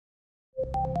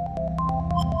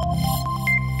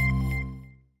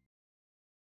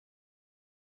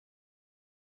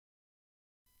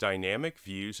Dynamic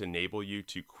views enable you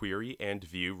to query and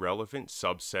view relevant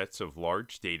subsets of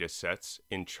large data sets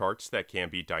in charts that can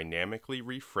be dynamically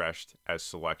refreshed as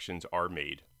selections are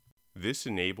made. This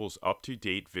enables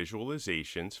up-to-date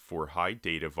visualizations for high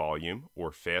data volume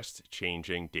or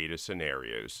fast-changing data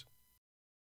scenarios.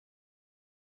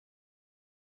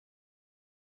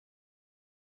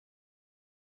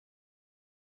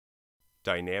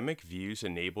 Dynamic views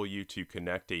enable you to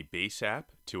connect a base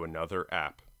app to another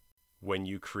app. When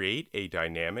you create a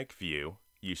dynamic view,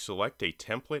 you select a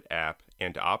template app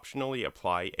and optionally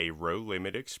apply a row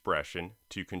limit expression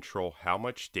to control how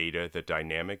much data the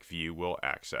dynamic view will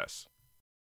access.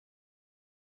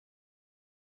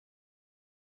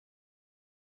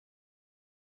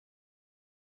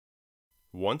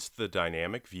 Once the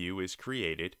dynamic view is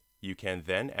created, you can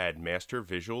then add master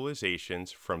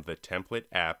visualizations from the template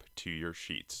app to your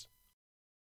sheets.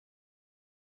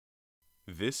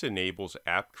 This enables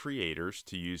app creators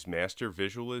to use master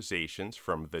visualizations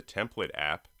from the template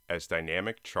app as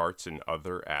dynamic charts in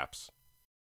other apps.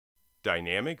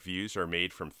 Dynamic views are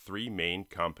made from three main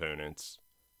components.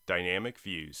 Dynamic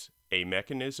views, a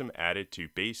mechanism added to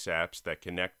base apps that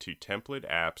connect to template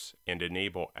apps and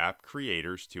enable app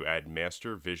creators to add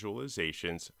master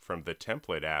visualizations from the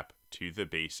template app to the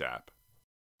base app.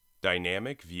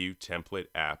 Dynamic view template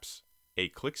apps, a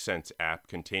Qlik Sense app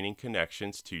containing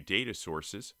connections to data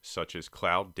sources such as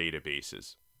cloud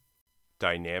databases.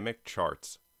 Dynamic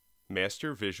charts,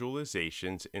 master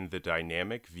visualizations in the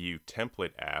dynamic view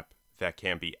template app that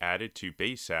can be added to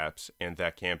base apps and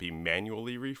that can be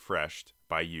manually refreshed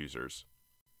by users.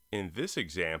 In this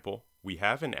example, we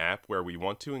have an app where we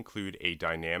want to include a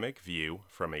dynamic view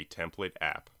from a template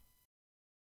app.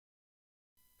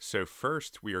 So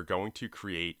first, we are going to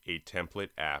create a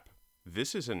template app.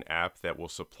 This is an app that will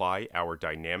supply our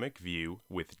dynamic view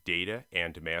with data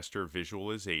and master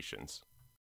visualizations.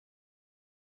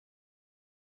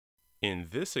 In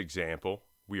this example,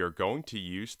 we are going to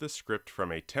use the script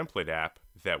from a template app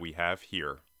that we have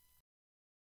here.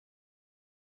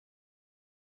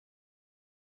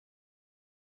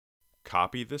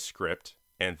 Copy the script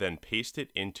and then paste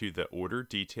it into the Order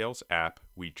Details app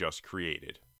we just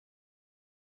created.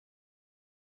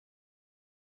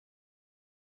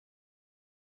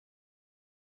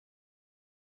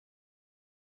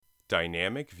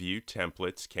 Dynamic view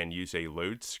templates can use a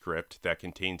load script that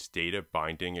contains data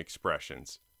binding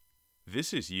expressions.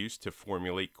 This is used to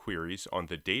formulate queries on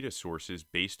the data sources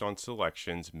based on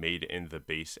selections made in the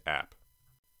base app.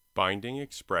 Binding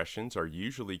expressions are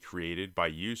usually created by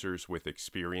users with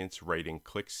experience writing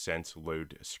Qlik Sense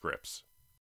load scripts.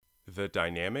 The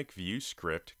dynamic view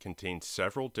script contains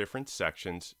several different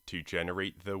sections to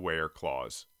generate the where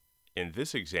clause. In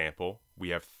this example,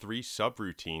 we have three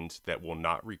subroutines that will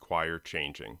not require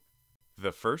changing.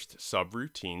 The first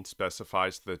subroutine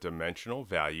specifies the dimensional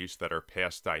values that are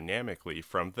passed dynamically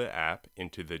from the app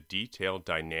into the detailed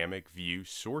dynamic view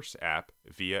source app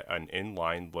via an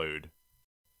inline load.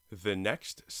 The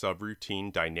next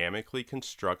subroutine dynamically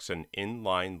constructs an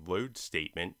inline load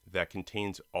statement that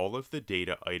contains all of the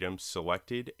data items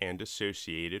selected and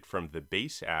associated from the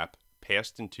base app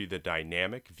passed into the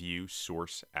dynamic view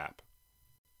source app.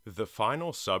 The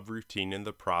final subroutine in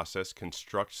the process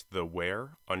constructs the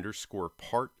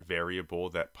where_part variable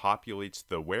that populates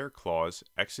the where clause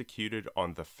executed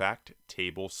on the fact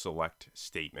table select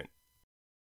statement.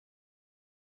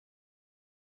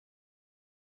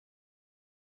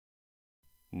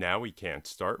 Now we can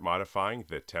start modifying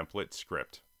the template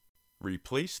script.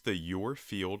 Replace the your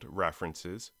field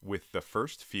references with the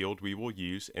first field we will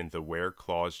use in the where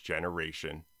clause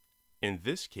generation. In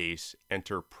this case,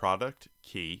 enter product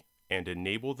key and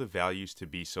enable the values to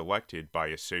be selected by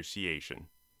association.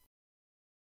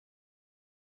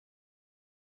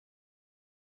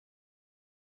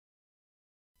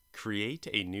 Create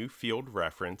a new field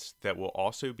reference that will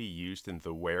also be used in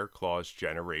the where clause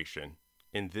generation.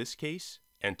 In this case,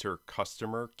 enter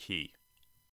customer key.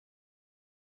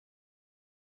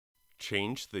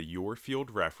 Change the your field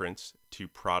reference to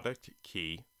product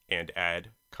key and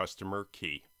add customer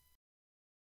key.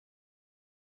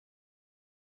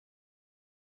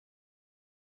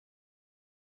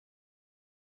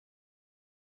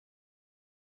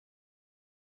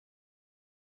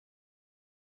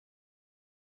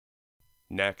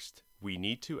 Next, we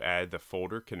need to add the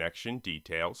folder connection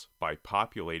details by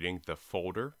populating the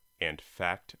folder and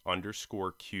fact_QVD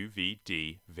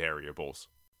variables.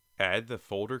 Add the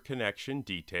folder connection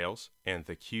details and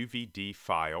the QVD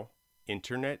file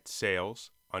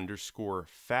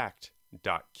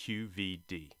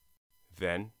internet_sales_fact.qvd.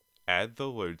 Then add the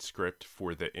load script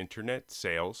for the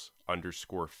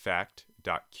internet_sales_fact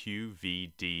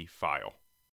fact.qvd file.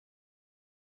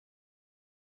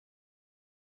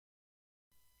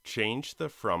 Change the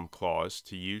from clause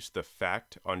to use the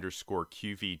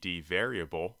fact_qvd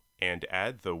variable and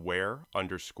add the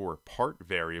where_part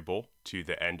variable to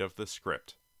the end of the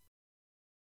script.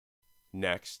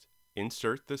 Next,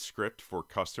 insert the script for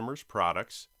customers'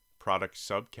 products, product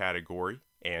subcategory,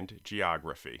 and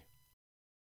geography.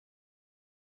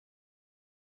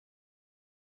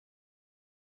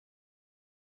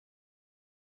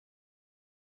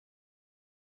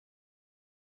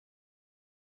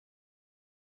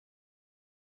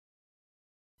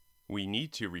 We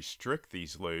need to restrict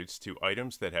these loads to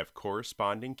items that have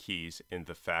corresponding keys in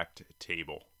the fact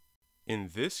table. In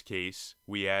this case,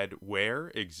 we add where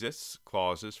exists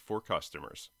clauses for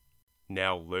customers.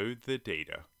 Now load the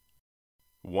data.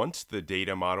 Once the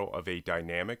data model of a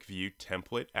dynamic view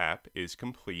template app is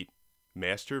complete,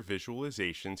 master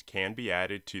visualizations can be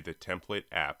added to the template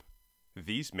app.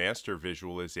 These master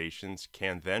visualizations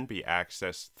can then be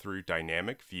accessed through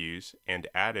dynamic views and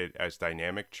added as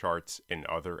dynamic charts in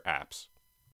other apps.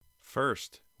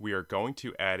 First, we are going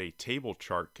to add a table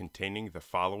chart containing the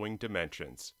following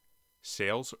dimensions: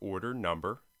 sales order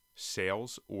number,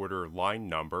 sales order line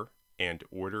number, and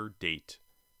order date,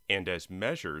 and as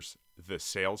measures, the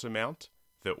sales amount,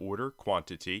 the order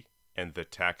quantity, and the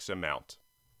tax amount.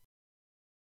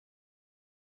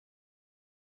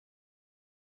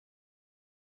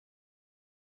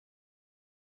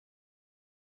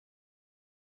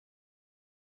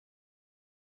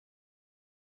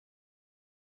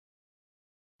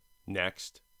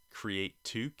 Next, create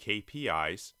two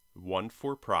KPIs, one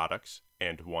for products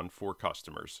and one for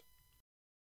customers.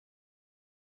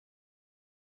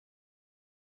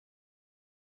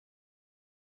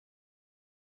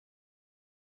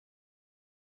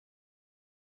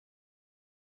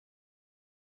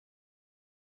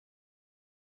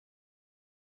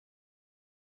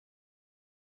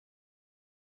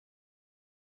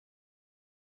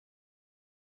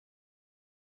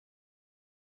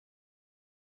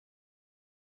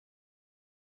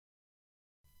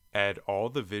 Add all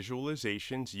the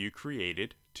visualizations you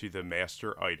created to the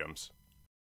master items.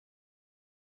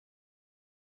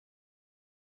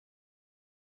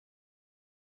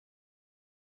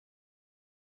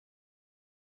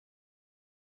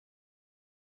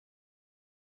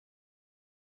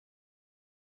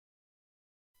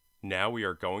 Now we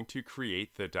are going to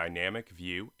create the dynamic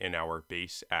view in our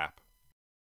base app.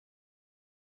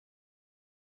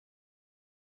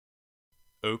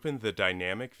 Open the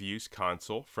Dynamic Views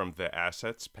console from the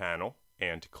Assets panel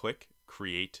and click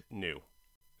Create New.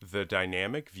 The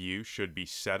dynamic view should be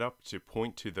set up to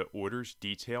point to the Orders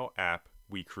Detail app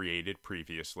we created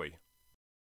previously.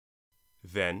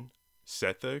 Then,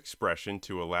 set the expression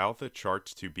to allow the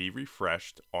charts to be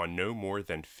refreshed on no more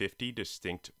than 50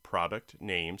 distinct product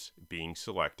names being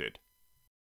selected.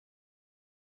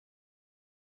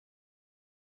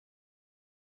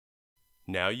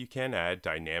 Now you can add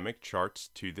dynamic charts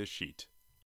to the sheet.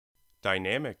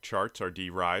 Dynamic charts are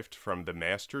derived from the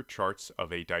master charts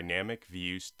of a Dynamic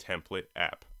Views template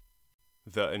app.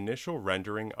 The initial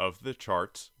rendering of the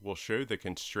charts will show the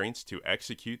constraints to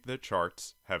execute the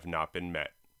charts have not been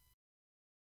met.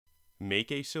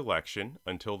 Make a selection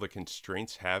until the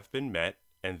constraints have been met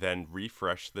and then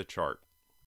refresh the chart.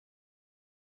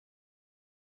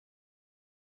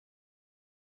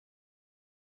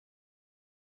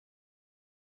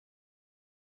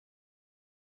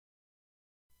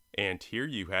 And here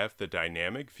you have the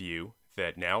dynamic view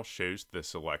that now shows the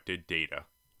selected data.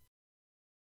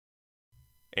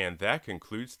 And that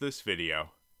concludes this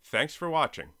video. Thanks for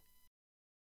watching.